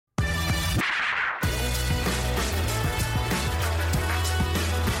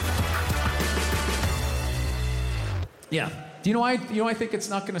Yeah. Do you know why? I think it's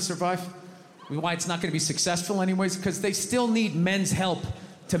not going to survive? Why it's not going to be successful anyways? Because they still need men's help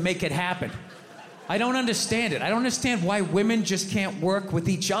to make it happen. I don't understand it. I don't understand why women just can't work with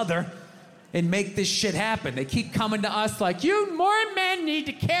each other and make this shit happen. They keep coming to us like, you more men need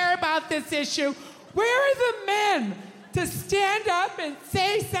to care about this issue. Where are the men to stand up and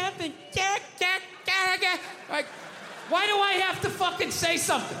say something? Like, why do I have to fucking say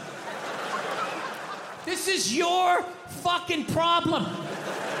something? This is your fucking problem.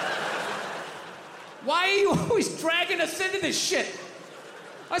 Why are you always dragging us into this shit?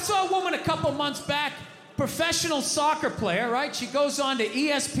 I saw a woman a couple months back, professional soccer player, right? She goes on to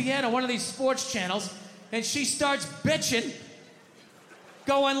ESPN or one of these sports channels, and she starts bitching,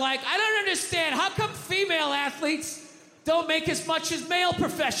 going like, I don't understand, how come female athletes don't make as much as male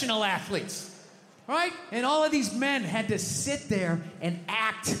professional athletes? Right? And all of these men had to sit there and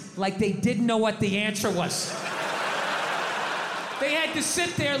act like they didn't know what the answer was. They had to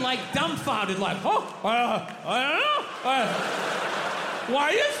sit there like dumbfounded, like, oh, I don't know. Why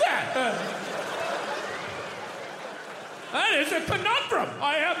is that? That is a conundrum.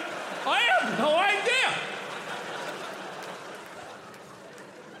 I have no idea.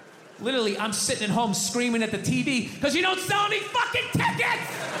 Literally, I'm sitting at home screaming at the TV because you don't sell any fucking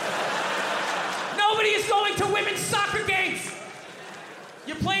tickets. Nobody is going to women's soccer games.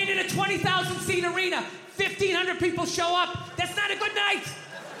 You're playing in a 20,000 seat arena. 1,500 people show up. That's not a good night.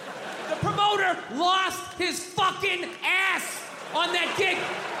 The promoter lost his fucking ass on that gig.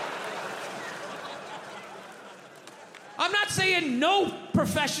 I'm not saying no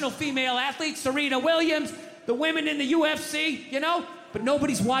professional female athletes, Serena Williams, the women in the UFC, you know, but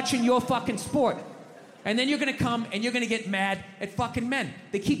nobody's watching your fucking sport. And then you're gonna come and you're gonna get mad at fucking men.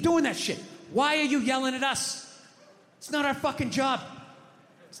 They keep doing that shit. Why are you yelling at us? It's not our fucking job.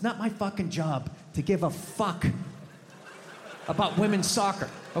 It's not my fucking job to give a fuck about women's soccer,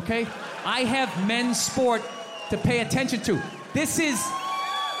 okay? I have men's sport to pay attention to.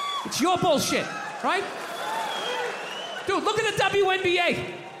 It's your bullshit, right? Dude, look at the WNBA.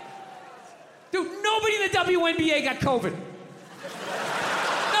 Dude, nobody in the WNBA got COVID.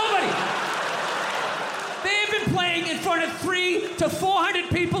 Nobody. They have been playing in front of 300 to 400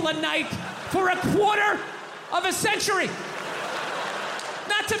 people a night for a quarter of a century.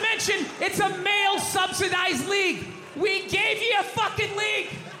 Not to mention, it's a male-subsidized league. We gave you a fucking league.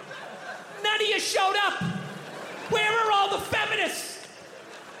 None of you showed up. Where are all the feminists?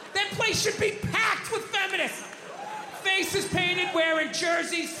 That place should be packed with feminists. Faces painted, wearing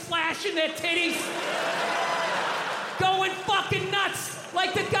jerseys, flashing their titties. Going fucking nuts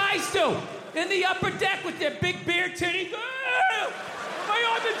like the guys do in the upper deck with their big beer titties. Am I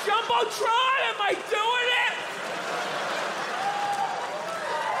on the Jumbotron? Am I doing it?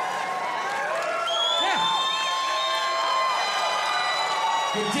 Yeah.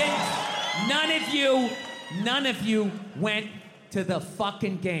 You didn't. None of you went to the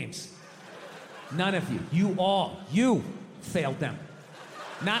fucking games. None of you. You failed them.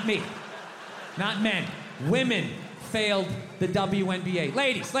 Not me. Not men. Women failed the WNBA.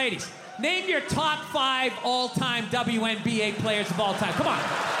 Ladies, name your top 5 all-time WNBA players of all time. Come on.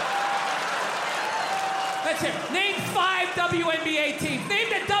 That's it. Name 5 WNBA teams. Name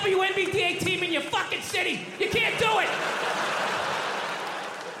the WNBA team in your fucking city. You can't do it.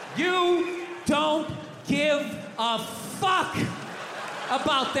 You don't give a fuck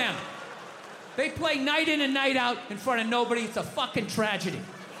about them. They play night in and night out in front of nobody. It's a fucking tragedy,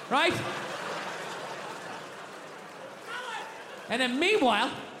 right? And then meanwhile,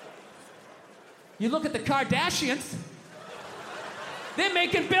 you look at the Kardashians, they're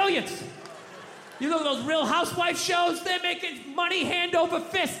making billions. You look at those Real Housewives shows, they're making money hand over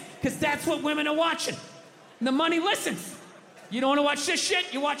fist, because that's what women are watching. And the money listens. You don't want to watch this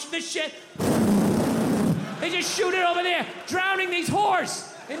shit, you watch this shit. They just shoot it over there, drowning these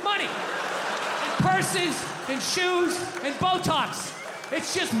whores in money. In purses, in shoes, in Botox.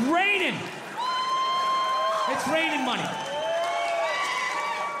 It's just raining. It's raining money.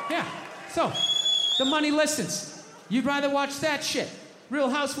 Yeah, so the money listens. You'd rather watch that shit. Real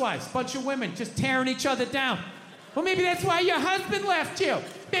Housewives, bunch of women just tearing each other down. Well, maybe that's why your husband left you.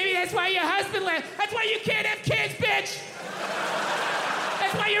 Maybe that's why your husband left. That's why you can't have kids, bitch.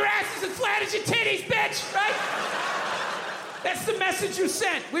 That's why your ass is as flat as your titties, bitch, right? That's the message you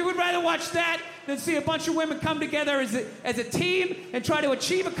sent. We would rather watch that than see a bunch of women come together as a team and try to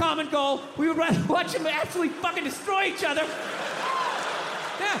achieve a common goal. We would rather watch them absolutely fucking destroy each other.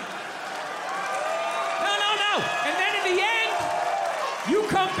 Yeah. No. And then in the end, you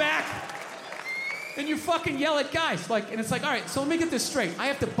come back And you fucking yell at guys. And it's like, all right, so let me get this straight. I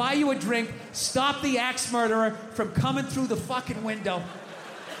have to buy you a drink, stop the axe murderer from coming through the fucking window,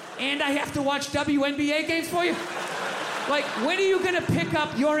 and I have to watch WNBA games for you? When are you gonna pick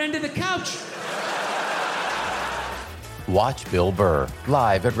up your end of the couch? Watch Bill Burr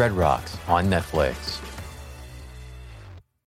live at Red Rocks on Netflix.